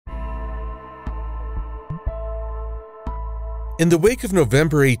In the wake of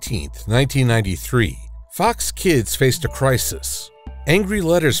November 18, 1993, Fox Kids faced a crisis. Angry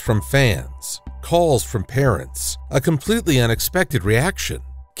letters from fans, calls from parents, a completely unexpected reaction.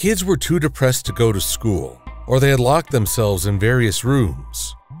 Kids were too depressed to go to school, or they had locked themselves in various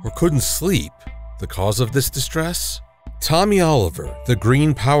rooms, or couldn't sleep. The cause of this distress? Tommy Oliver, the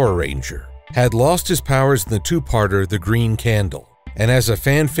Green Power Ranger, had lost his powers in the two-parter The Green Candle, and as a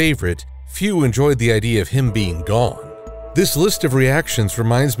fan favorite, few enjoyed the idea of him being gone. This list of reactions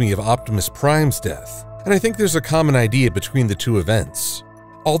reminds me of Optimus Prime's death, and I think there's a common idea between the two events.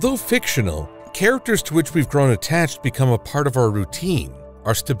 Although fictional, characters to which we've grown attached become a part of our routine,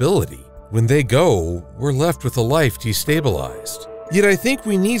 our stability. When they go, we're left with a life destabilized. Yet I think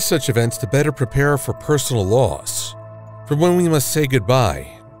we need such events to better prepare for personal loss, for when we must say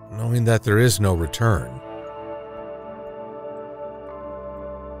goodbye, knowing that there is no return.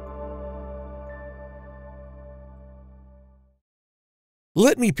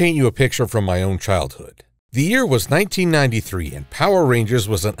 Let me paint you a picture from my own childhood. The year was 1993, and Power Rangers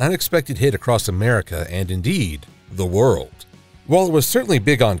was an unexpected hit across America and, indeed, the world. While it was certainly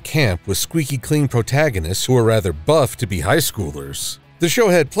big on camp with squeaky clean protagonists who were rather buff to be high schoolers, the show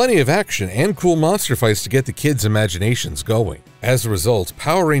had plenty of action and cool monster fights to get the kids' imaginations going. As a result,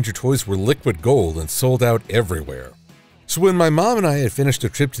 Power Ranger toys were liquid gold and sold out everywhere. So when my mom and I had finished a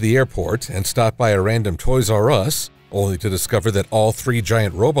trip to the airport and stopped by a random Toys R Us, only to discover that all 3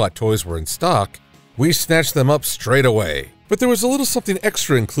 giant robot toys were in stock, we snatched them up straight away. But there was a little something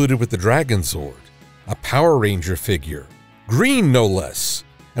extra included with the Dragon Zord, a Power Ranger figure, green no less,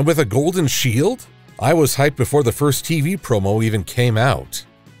 and with a golden shield? I was hyped before the first TV promo even came out.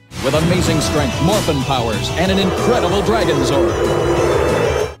 With amazing strength, morphin powers, and an incredible Dragon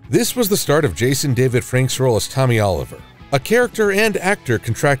Zord. This was the start of Jason David Frank's role as Tommy Oliver, a character and actor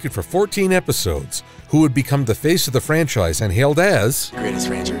contracted for 14 episodes who would become the face of the franchise and hailed as Greatest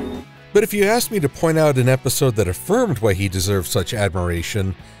Ranger. But if you asked me to point out an episode that affirmed why he deserved such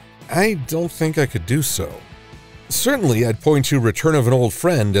admiration, I don't think I could do so. Certainly, I'd point to Return of an Old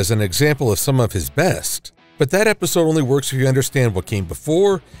Friend as an example of some of his best, but that episode only works if you understand what came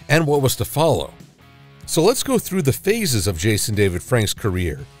before and what was to follow. So let's go through the phases of Jason David Frank's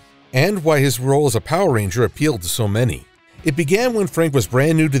career, and why his role as a Power Ranger appealed to so many. It began when Frank was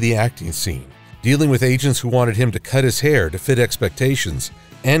brand new to the acting scene, dealing with agents who wanted him to cut his hair to fit expectations,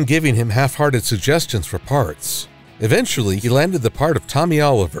 and giving him half-hearted suggestions for parts. Eventually, he landed the part of Tommy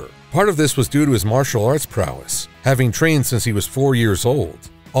Oliver. Part of this was due to his martial arts prowess, having trained since he was 4 years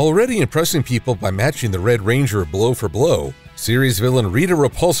old. Already impressing people by matching the Red Ranger blow for blow, series villain Rita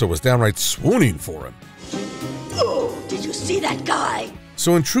Repulsa was downright swooning for him. Oh, did you see that guy?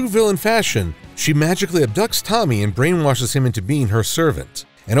 So in true villain fashion, she magically abducts Tommy and brainwashes him into being her servant.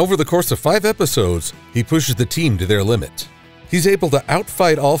 And over the course of 5 episodes, he pushes the team to their limit. He's able to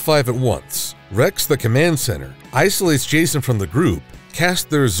outfight all 5 at once, wrecks the command center, isolates Jason from the group, casts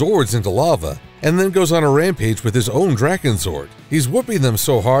their Zords into lava, and then goes on a rampage with his own Dragon Zord. He's whooping them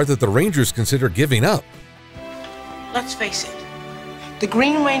so hard that the Rangers consider giving up. Let's face it, the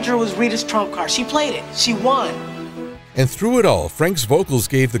Green Ranger was Rita's trump card. She played it. She won. And through it all, Frank's vocals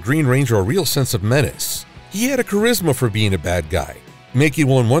gave the Green Ranger a real sense of menace. He had a charisma for being a bad guy, making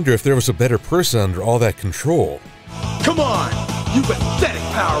one wonder if there was a better person under all that control. Come on! You pathetic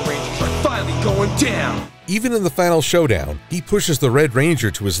Power Rangers are finally going down! Even in the final showdown, he pushes the Red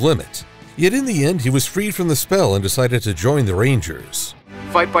Ranger to his limit. Yet in the end, he was freed from the spell and decided to join the Rangers.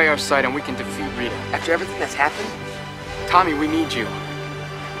 Fight by our side and we can defeat Rita. After everything that's happened, Tommy, we need you.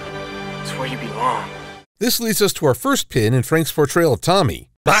 It's where you belong. This leads us to our first pin in Frank's portrayal of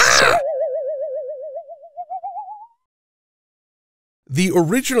Tommy. The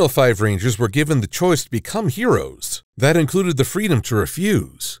original 5 Rangers were given the choice to become heroes. That included the freedom to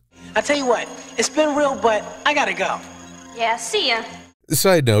refuse. I tell you what, it's been real, but I gotta go. Yeah, see ya.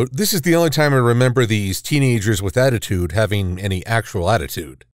 Side note, this is the only time I remember these teenagers with attitude having any actual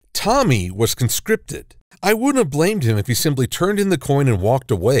attitude. Tommy was conscripted. I wouldn't have blamed him if he simply turned in the coin and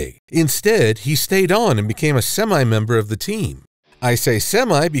walked away. Instead, he stayed on and became a semi-member of the team. I say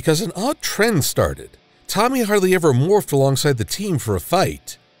semi because an odd trend started. Tommy hardly ever morphed alongside the team for a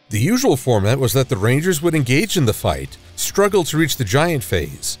fight. The usual format was that the Rangers would engage in the fight, struggle to reach the giant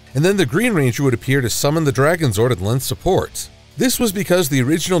phase, and then the Green Ranger would appear to summon the Dragon Zord and lend support. This was because the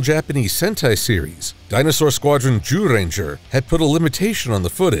original Japanese Sentai series, Dinosaur Squadron Zyuranger, had put a limitation on the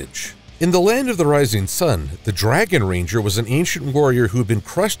footage. In the Land of the Rising Sun, the Dragon Ranger was an ancient warrior who had been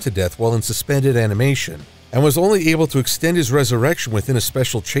crushed to death while in suspended animation, and was only able to extend his resurrection within a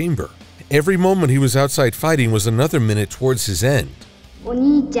special chamber. Every moment he was outside fighting was another minute towards his end.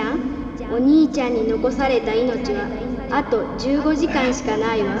 お兄ちゃんに残された命はあと15時間しか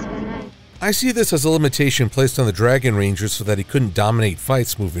ないわ。 I see this as a limitation placed on the Dragon Ranger so that he couldn't dominate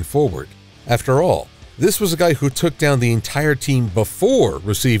fights moving forward. After all, this was a guy who took down the entire team before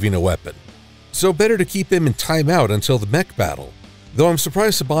receiving a weapon. So better to keep him in timeout until the mech battle. Though I'm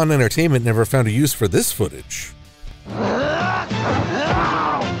surprised Saban Entertainment never found a use for this footage.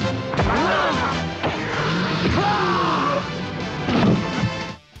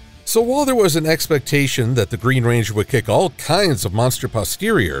 So while there was an expectation that the Green Ranger would kick all kinds of monster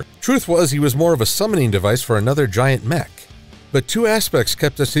posterior, truth was he was more of a summoning device for another giant mech. But two aspects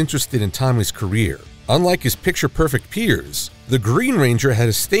kept us interested in Tommy's career. Unlike his picture-perfect peers, the Green Ranger had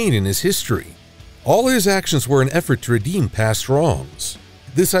a stain in his history. All his actions were an effort to redeem past wrongs.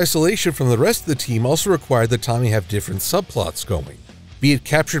 This isolation from the rest of the team also required that Tommy have different subplots going. Be it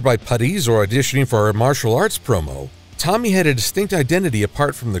captured by putties or auditioning for a martial arts promo, Tommy had a distinct identity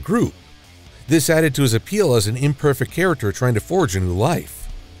apart from the group. This added to his appeal as an imperfect character trying to forge a new life.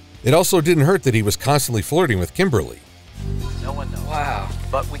 It also didn't hurt that he was constantly flirting with Kimberly. No one knows. Wow.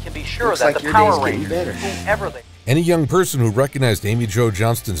 But we can be sure Looks that like the your Power day's getting Rangers, better. whoever they... Any young person who recognized Amy Jo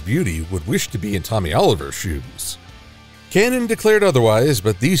Johnston's beauty would wish to be in Tommy Oliver's shoes. Canon declared otherwise,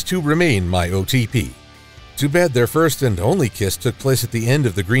 but these two remain my OTP. Too bad their first and only kiss took place at the end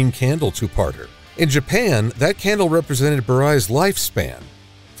of the Green Candle two-parter. In Japan, that candle represented Burai's lifespan.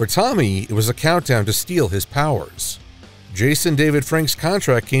 For Tommy, it was a countdown to steal his powers. Jason David Frank's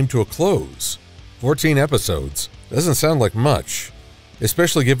contract came to a close. 14 episodes doesn't sound like much,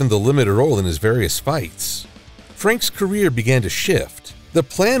 especially given the limited role in his various fights. Frank's career began to shift. The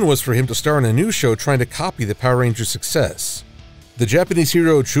plan was for him to star in a new show trying to copy the Power Rangers' success. The Japanese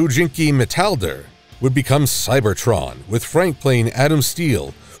hero Chujinki Metalder would become Cybertron, with Frank playing Adam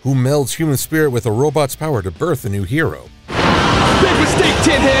Steele, who melds human spirit with a robot's power to birth a new hero. Big mistake,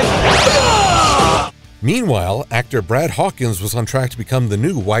 Tinhead! Meanwhile, actor Brad Hawkins was on track to become the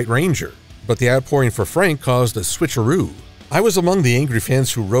new White Ranger, but the outpouring for Frank caused a switcheroo. I was among the angry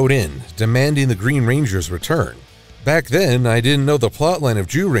fans who wrote in, demanding the Green Ranger's return. Back then, I didn't know the plotline of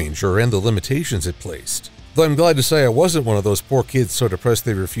Jew Ranger and the limitations it placed, though I'm glad to say I wasn't one of those poor kids so depressed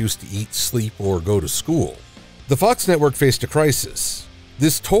they refused to eat, sleep, or go to school. The Fox network faced a crisis.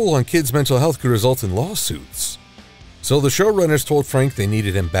 This toll on kids' mental health could result in lawsuits. So the showrunners told Frank they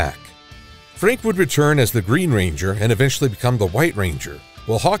needed him back. Frank would return as the Green Ranger and eventually become the White Ranger,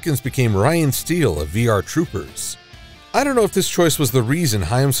 while Hawkins became Ryan Steele of VR Troopers. I don't know if this choice was the reason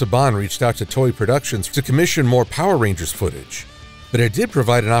Hayao Saban reached out to Toei Productions to commission more Power Rangers footage, but it did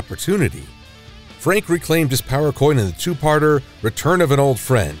provide an opportunity. Frank reclaimed his power coin in the two-parter Return of an Old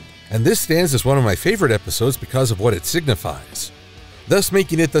Friend, and this stands as one of my favorite episodes because of what it signifies, thus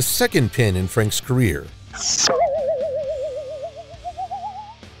making it the second pin in Frank's career.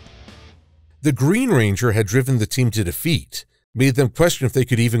 The Green Ranger had driven the team to defeat, made them question if they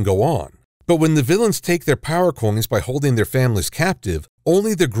could even go on. But when the villains take their power coins by holding their families captive,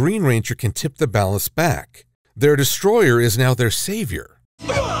 only the Green Ranger can tip the balance back. Their destroyer is now their savior. All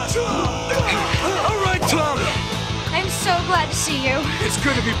right, Tom. I'm so glad to see you. It's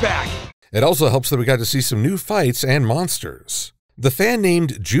good to be back. It also helps that we got to see some new fights and monsters. The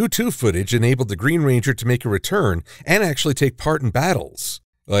fan-named Jew 2 footage enabled the Green Ranger to make a return and actually take part in battles.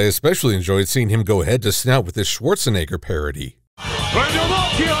 I especially enjoyed seeing him go head to snout with this Schwarzenegger parody. When you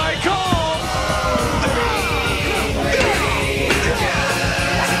look, here I come!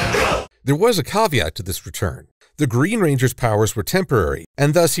 There was a caveat to this return. The Green Ranger's powers were temporary,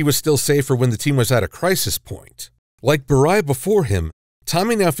 and thus he was still safer when the team was at a crisis point. Like Burai before him,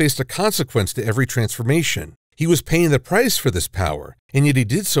 Tommy now faced a consequence to every transformation. He was paying the price for this power, and yet he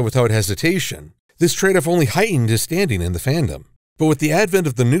did so without hesitation. This trade-off only heightened his standing in the fandom. But with the advent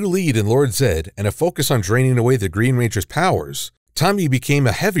of the new lead in Lord Zed and a focus on draining away the Green Ranger's powers, Tommy became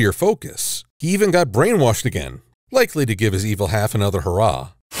a heavier focus. He even got brainwashed again, likely to give his evil half another hurrah.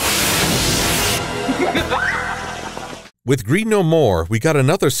 With Green No More, we got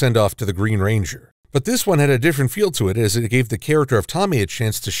another send-off to the Green Ranger. But this one had a different feel to it as it gave the character of Tommy a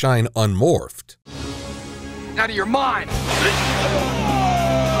chance to shine unmorphed. Out of your mind!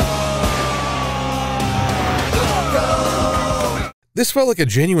 This felt like a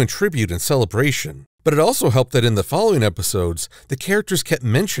genuine tribute and celebration, but it also helped that in the following episodes, the characters kept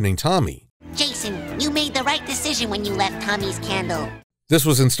mentioning Tommy. Jason, you made the right decision when you left Tommy's candle. This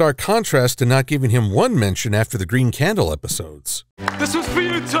was in stark contrast to not giving him one mention after the Green Candle episodes. This was for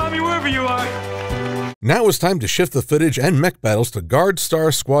you, Tommy, wherever you are. Now it was time to shift the footage and mech battles to Guard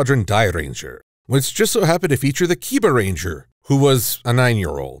Star Squadron Die Ranger, which just so happened to feature the Kiba Ranger, who was a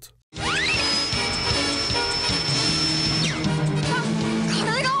 9-year-old.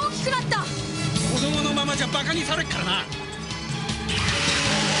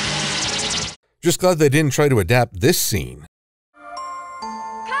 Just glad they didn't try to adapt this scene.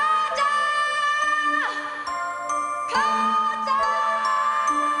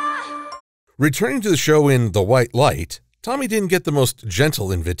 Returning to the show in The White Light, Tommy didn't get the most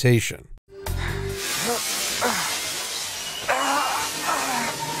gentle invitation.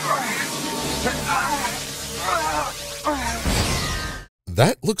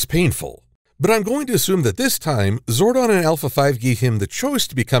 That looks painful, but I'm going to assume that this time, Zordon and Alpha 5 gave him the choice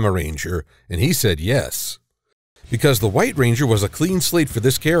to become a Ranger, and he said yes. Because the White Ranger was a clean slate for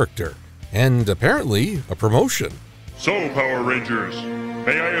this character, and apparently a promotion. So, Power Rangers,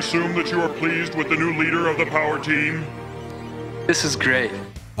 may I assume that you are pleased with the new leader of the Power Team? This is great.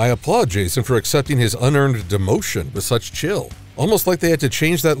 I applaud Jason for accepting his unearned demotion with such chill, almost like they had to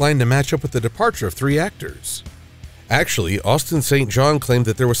change that line to match up with the departure of 3 actors. Actually, Austin St. John claimed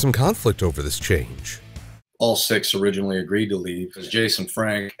that there was some conflict over this change. All 6 originally agreed to leave because Jason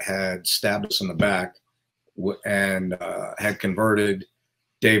Frank had stabbed us in the back and had converted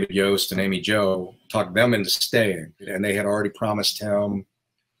David Yost and Amy Jo, talked them into staying, and they had already promised him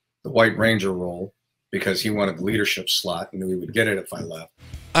the White Ranger role because he wanted the leadership slot and knew he would get it if I left.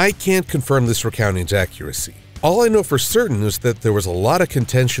 I can't confirm this recounting's accuracy. All I know for certain is that there was a lot of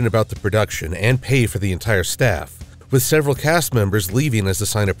contention about the production and pay for the entire staff, with several cast members leaving as a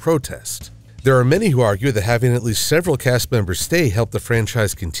sign of protest. There are many who argue that having at least several cast members stay helped the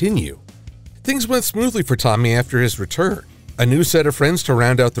franchise continue. Things went smoothly for Tommy after his return. A new set of friends to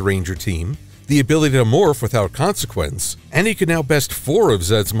round out the Ranger team, the ability to morph without consequence, and he could now best 4 of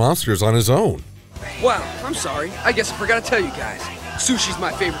Zed's monsters on his own. Wow, I'm sorry. I guess I forgot to tell you guys. Sushi's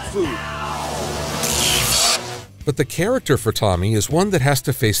my favorite food. But the character for Tommy is one that has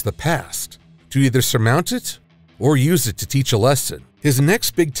to face the past, to either surmount it or use it to teach a lesson. His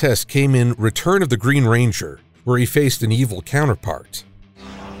next big test came in Return of the Green Ranger, where he faced an evil counterpart.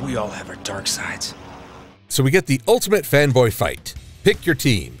 We all have our dark sides. So we get the ultimate fanboy fight. Pick your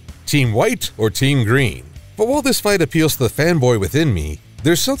team, Team White or Team Green. But while this fight appeals to the fanboy within me,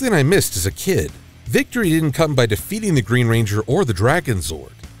 there's something I missed as a kid. Victory didn't come by defeating the Green Ranger or the Dragon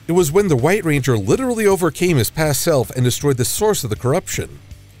Zord. It was when the White Ranger literally overcame his past self and destroyed the source of the corruption.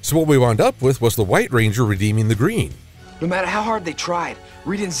 So what we wound up with was the White Ranger redeeming the Green. No matter how hard they tried,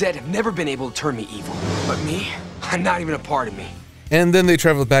 Rita and Zed have never been able to turn me evil. But me? I'm not even a part of me. And then they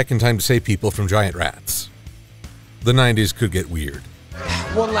traveled back in time to save people from giant rats. The 90s could get weird.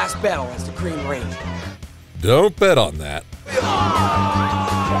 One last battle as the Green Ranger. Don't bet on that.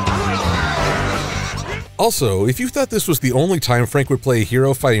 Also, if you thought this was the only time Frank would play a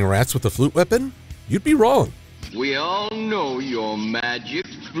hero fighting rats with a flute weapon, you'd be wrong. We all know your magic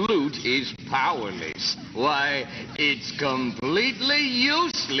flute is powerless. Why, it's completely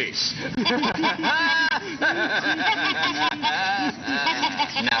useless.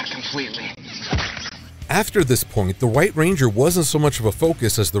 Not completely. After this point, the White Ranger wasn't so much of a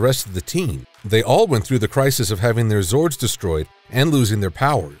focus as the rest of the team. They all went through the crisis of having their Zords destroyed and losing their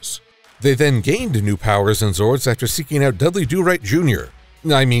powers. They then gained new powers and Zords after seeking out Dudley Do-Right Jr.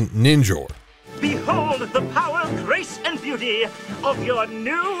 Ninjor. Behold the power, grace, and beauty of your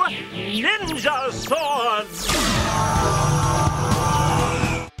new ninja swords!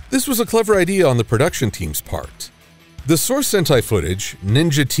 This was a clever idea on the production team's part. The source Sentai footage,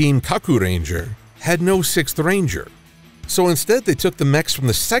 Ninja Team Kaku Ranger, had no 6th Ranger. So instead they took the mechs from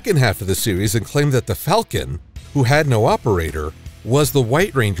the second half of the series and claimed that the Falcon, who had no operator, was the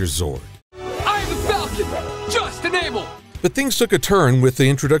White Ranger's Zord. I'm the Falcon! Just enable! But things took a turn with the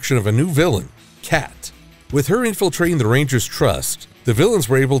introduction of a new villain, Cat. With her infiltrating the Ranger's trust, the villains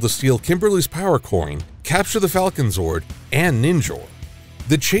were able to steal Kimberly's power coin, capture the Falcon Zord, and Ninjor.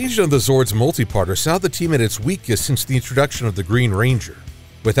 The change of the Zord's multi-parter saw the team at its weakest since the introduction of the Green Ranger.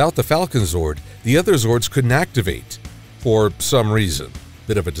 Without the Falcon Zord, the other Zords couldn't activate, for some reason.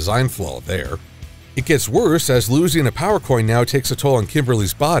 Bit of a design flaw there. It gets worse as losing a power coin now takes a toll on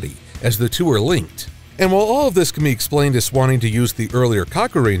Kimberly's body, as the two are linked. And while all of this can be explained as wanting to use the earlier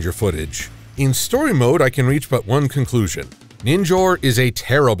Kaku Ranger footage, in story mode I can reach but one conclusion. Ninjor is a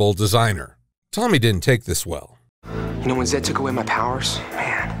terrible designer. Tommy didn't take this well. You know, when Zed took away my powers,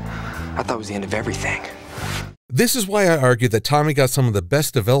 man, I thought it was the end of everything. This is why I argue that Tommy got some of the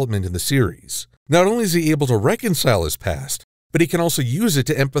best development in the series. Not only is he able to reconcile his past, but he can also use it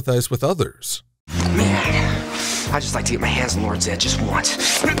to empathize with others. Man, I just like to get my hands on Lord Zed just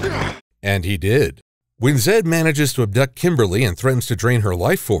once. And he did. When Zed manages to abduct Kimberly and threatens to drain her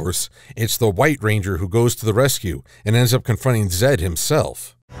life force, it's the White Ranger who goes to the rescue and ends up confronting Zed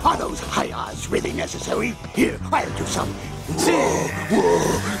himself. Are those hi-ahs really necessary? Here, I'll do some.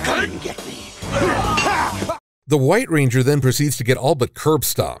 Whoa, come and get me. The White Ranger then proceeds to get all but curb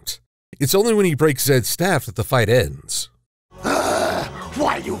stomped. It's only when he breaks Zed's staff that the fight ends.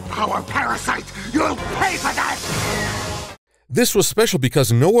 Why, you power parasite! You'll pay for that! This was special because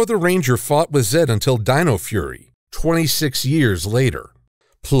no other Ranger fought with Zed until Dino Fury, 26 years later.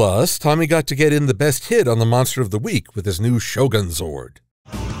 Plus, Tommy got to get in the best hit on the Monster of the Week with his new Shogun Zord.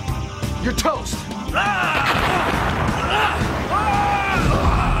 You're toast!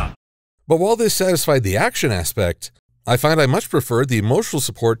 But while this satisfied the action aspect, I find I much preferred the emotional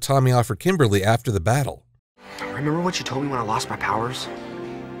support Tommy offered Kimberly after the battle. Remember what you told me when I lost my powers?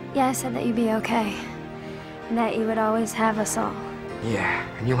 Yeah, I said that you'd be okay. And that you would always have us all. Yeah,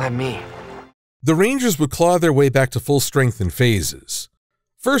 and you'll have me. The Rangers would claw their way back to full strength in phases.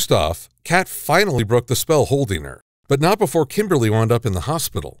 First off, Kat finally broke the spell holding her, but not before Kimberly wound up in the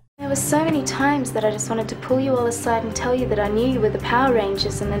hospital. There were so many times that I just wanted to pull you all aside and tell you that I knew you were the Power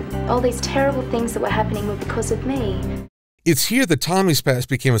Rangers and that all these terrible things that were happening were because of me. It's here that Tommy's past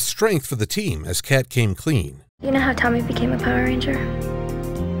became a strength for the team as Kat came clean. You know how Tommy became a Power Ranger?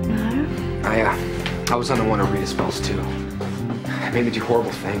 No. I was under one of Rita's spells too. I made me do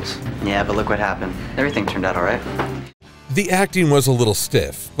horrible things. Yeah, but look what happened. Everything turned out alright. The acting was a little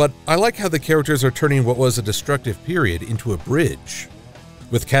stiff, but I like how the characters are turning what was a destructive period into a bridge.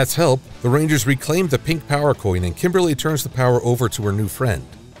 With Kat's help, the Rangers reclaimed the pink power coin and Kimberly turns the power over to her new friend.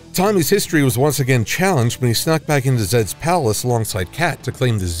 Tommy's history was once again challenged when he snuck back into Zed's palace alongside Kat to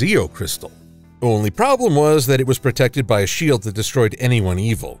claim the Zeo crystal. Only problem was that it was protected by a shield that destroyed anyone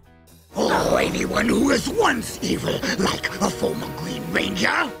evil. Oh, anyone who was once evil, like a former Green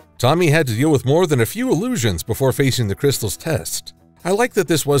Ranger? Tommy had to deal with more than a few illusions before facing the crystal's test. I like that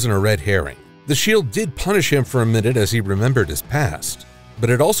this wasn't a red herring. The shield did punish him for a minute as he remembered his past, but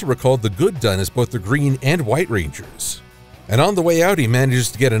it also recalled the good done as both the Green and White Rangers. And on the way out, he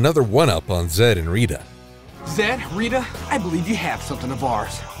manages to get another one-up on Zed and Rita. Zed, Rita, I believe you have something of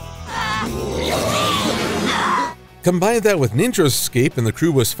ours. Combine that with Ninja's escape and the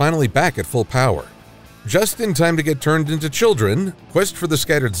crew was finally back at full power. Just in time to get turned into children, quest for the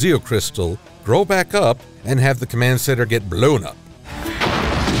scattered Zeo crystal, grow back up, and have the command center get blown up.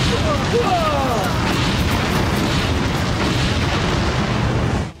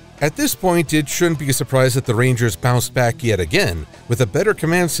 At this point, it shouldn't be a surprise that the Rangers bounced back yet again with a better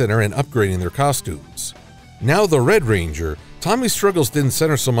command center and upgrading their costumes. Now the Red Ranger, Tommy's struggles didn't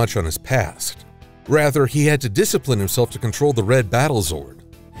center so much on his past. Rather, he had to discipline himself to control the Red Battle Zord.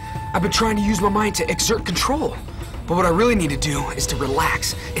 I've been trying to use my mind to exert control, but what I really need to do is to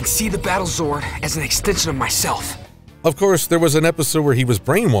relax and see the Battle Zord as an extension of myself. Of course, there was an episode where he was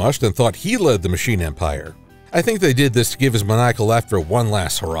brainwashed and thought he led the Machine Empire. I think they did this to give his maniacal laughter one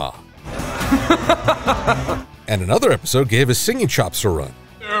last hurrah. And another episode gave his singing chops a run.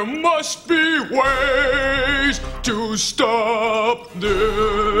 There must be ways to stop this.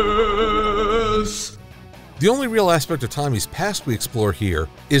 The only real aspect of Tommy's past we explore here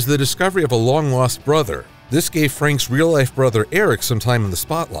is the discovery of a long-lost brother. This gave Frank's real-life brother Eric some time in the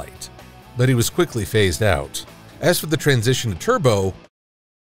spotlight, but he was quickly phased out. As for the transition to Turbo,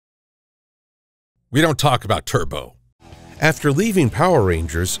 we don't talk about Turbo. After leaving Power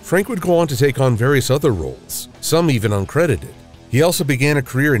Rangers, Frank would go on to take on various other roles, some even uncredited. He also began a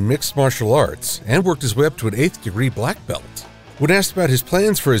career in mixed martial arts and worked his way up to an 8th degree black belt. When asked about his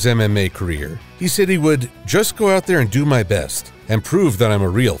plans for his MMA career, he said he would just go out there and do my best and prove that I'm a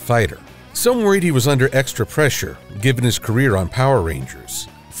real fighter. Some worried he was under extra pressure, given his career on Power Rangers.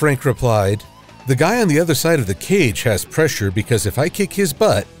 Frank replied, "The guy on the other side of the cage has pressure because if I kick his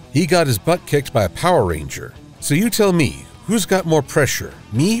butt, he got his butt kicked by a Power Ranger. So you tell me, who's got more pressure,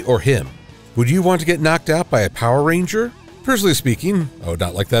 me or him? Would you want to get knocked out by a Power Ranger?" Personally speaking, I would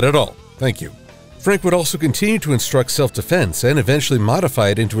not like that at all. Thank you. Frank would also continue to instruct self-defense and eventually modify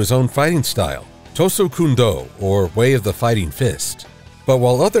it into his own fighting style, Toso Kundo, or Way of the Fighting Fist. But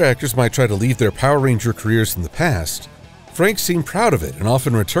while other actors might try to leave their Power Ranger careers in the past, Frank seemed proud of it and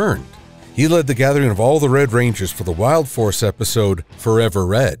often returned. He led the gathering of all the Red Rangers for the Wild Force episode Forever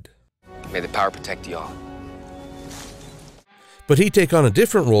Red. May the power protect y'all. But he'd take on a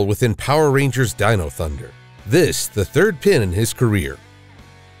different role within Power Rangers Dino Thunder. This, the third pin in his career.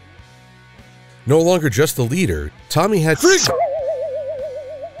 No longer just the leader, Tommy had to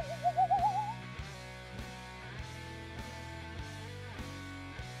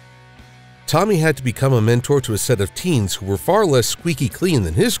become a mentor to a set of teens who were far less squeaky clean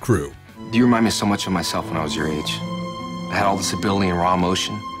than his crew. You remind me so much of myself when I was your age. I had all this ability and raw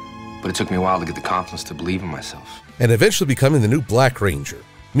emotion, but it took me a while to get the confidence to believe in myself. And eventually becoming the new Black Ranger,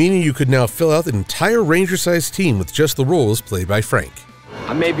 meaning you could now fill out an entire Ranger-sized team with just the roles played by Frank.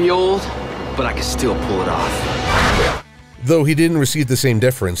 I may be old, but I can still pull it off. Though he didn't receive the same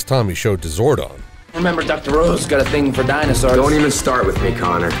deference Tommy showed to Zordon. Remember, Dr. Rose got a thing for dinosaurs. Don't even start with me,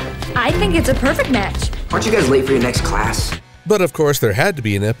 Connor. I think it's a perfect match. Aren't you guys late for your next class? But of course, there had to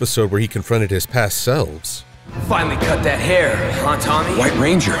be an episode where he confronted his past selves. Finally cut that hair, huh, Tommy? White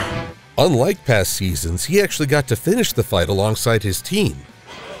Ranger. Unlike past seasons, he actually got to finish the fight alongside his team.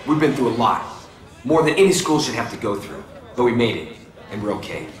 We've been through a lot. More than any school should have to go through. But we made it, and we're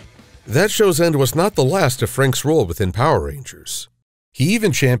okay. That show's end was not the last of Frank's role within Power Rangers. He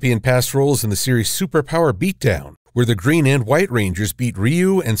even championed past roles in the series Superpower Beatdown, where the Green and White Rangers beat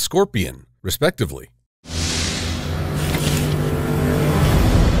Ryu and Scorpion, respectively.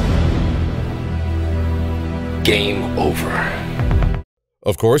 Game over.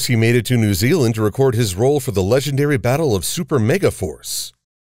 Of course, he made it to New Zealand to record his role for the legendary Battle of Super Mega Force.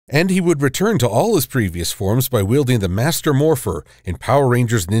 And he would return to all his previous forms by wielding the Master Morpher in Power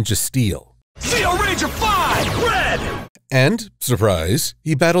Rangers Ninja Steel. Zeo Ranger 5, red! And, surprise,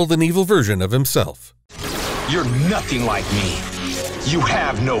 he battled an evil version of himself. You're nothing like me. You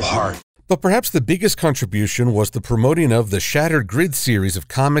have no heart. But perhaps the biggest contribution was the promoting of the Shattered Grid series of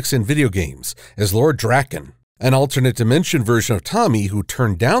comics and video games as Lord Draken, an alternate dimension version of Tommy who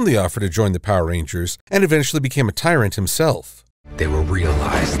turned down the offer to join the Power Rangers and eventually became a tyrant himself. They will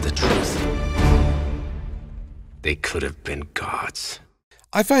realize the truth. They could have been gods.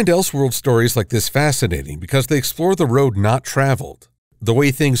 I find Elseworld stories like this fascinating because they explore the road not traveled, the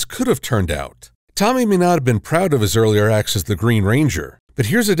way things could have turned out. Tommy may not have been proud of his earlier acts as the Green Ranger, but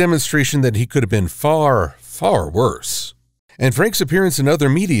here's a demonstration that he could have been far, far worse. And Frank's appearance in other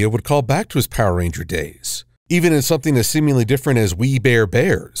media would call back to his Power Ranger days, even in something as seemingly different as We Bare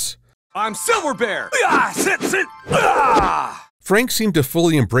Bears. I'm Silver Bear! Ah, sit! Ah! Frank seemed to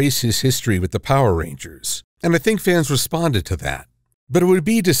fully embrace his history with the Power Rangers, and I think fans responded to that. But it would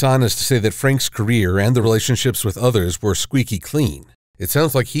be dishonest to say that Frank's career and the relationships with others were squeaky clean. It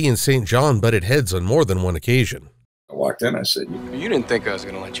sounds like he and St. John butted heads on more than one occasion. I walked in, I said, You didn't think I was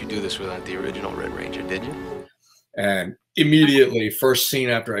going to let you do this without the original Red Ranger, did you? And immediately, first scene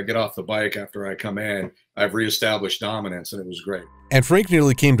after I get off the bike, after I come in, I've reestablished dominance, and it was great. And Frank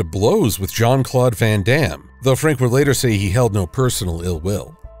nearly came to blows with Jean-Claude Van Damme, though Frank would later say he held no personal ill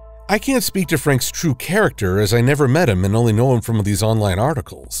will. I can't speak to Frank's true character as I never met him and only know him from these online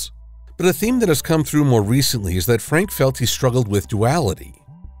articles. But a theme that has come through more recently is that Frank felt he struggled with duality.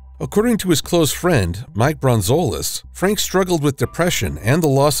 According to his close friend, Mike Bronzolis, Frank struggled with depression and the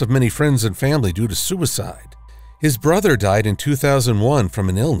loss of many friends and family due to suicide. His brother died in 2001 from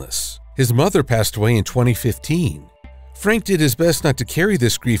an illness. His mother passed away in 2015. Frank did his best not to carry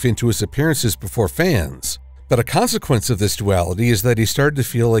this grief into his appearances before fans, but a consequence of this duality is that he started to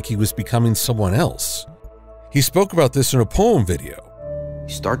feel like he was becoming someone else. He spoke about this in a poem video.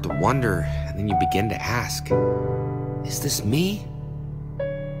 You start to wonder, and then you begin to ask, is this me?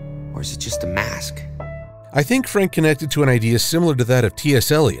 Or is it just a mask? I think Frank connected to an idea similar to that of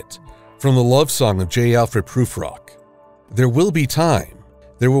T.S. Eliot from the love song of J. Alfred Prufrock. There will be time.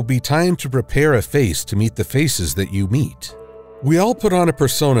 There will be time to prepare a face to meet the faces that you meet. We all put on a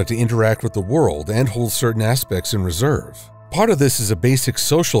persona to interact with the world and hold certain aspects in reserve. Part of this is a basic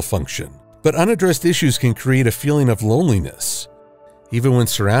social function, but unaddressed issues can create a feeling of loneliness, even when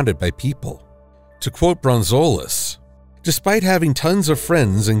surrounded by people. To quote Bronzolis, despite having tons of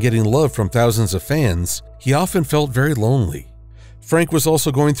friends and getting love from thousands of fans, he often felt very lonely. Frank was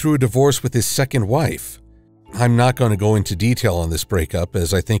also going through a divorce with his second wife. I'm not going to go into detail on this breakup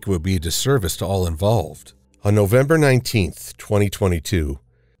as I think it would be a disservice to all involved. On November 19th, 2022,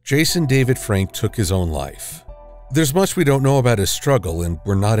 Jason David Frank took his own life. There's much we don't know about his struggle and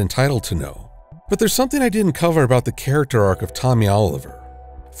we're not entitled to know. But there's something I didn't cover about the character arc of Tommy Oliver.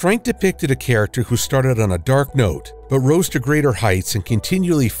 Frank depicted a character who started on a dark note, but rose to greater heights and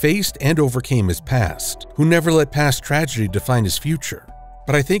continually faced and overcame his past, who never let past tragedy define his future.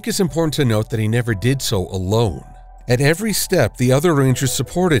 But I think it's important to note that he never did so alone. At every step, the other Rangers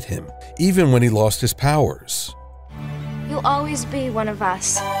supported him, even when he lost his powers. You'll always be one of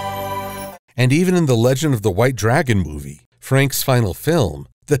us. And even in the Legend of the White Dragon movie, Frank's final film,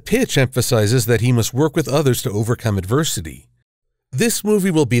 the pitch emphasizes that he must work with others to overcome adversity. This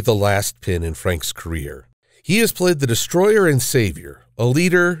movie will be the last pin in Frank's career. He has played the destroyer and savior, a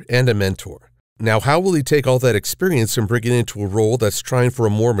leader and a mentor. Now, how will he take all that experience and bring it into a role that's trying for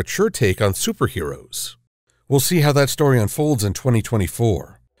a more mature take on superheroes? We'll see how that story unfolds in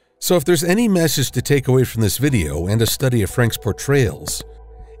 2024. So if there's any message to take away from this video and a study of Frank's portrayals,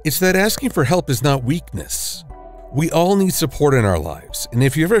 it's that asking for help is not weakness. We all need support in our lives, and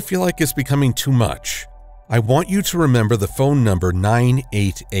if you ever feel like it's becoming too much, I want you to remember the phone number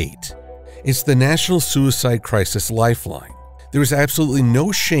 988. It's the National Suicide Crisis Lifeline. There is absolutely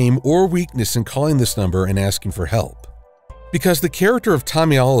no shame or weakness in calling this number and asking for help. Because the character of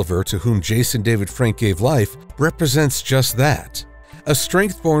Tommy Oliver, to whom Jason David Frank gave life, represents just that. A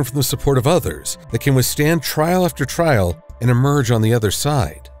strength born from the support of others that can withstand trial after trial and emerge on the other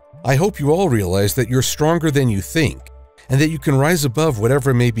side. I hope you all realize that you're stronger than you think, and that you can rise above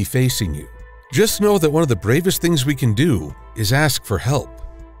whatever may be facing you. Just know that one of the bravest things we can do is ask for help.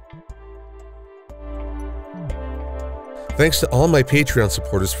 Thanks to all my Patreon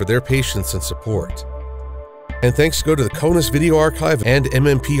supporters for their patience and support. And thanks go to the Conus Video Archive and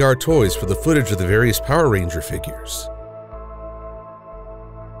MMPR Toys for the footage of the various Power Ranger figures.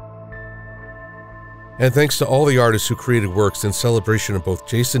 And thanks to all the artists who created works in celebration of both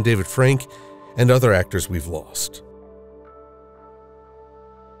Jason David Frank and other actors we've lost.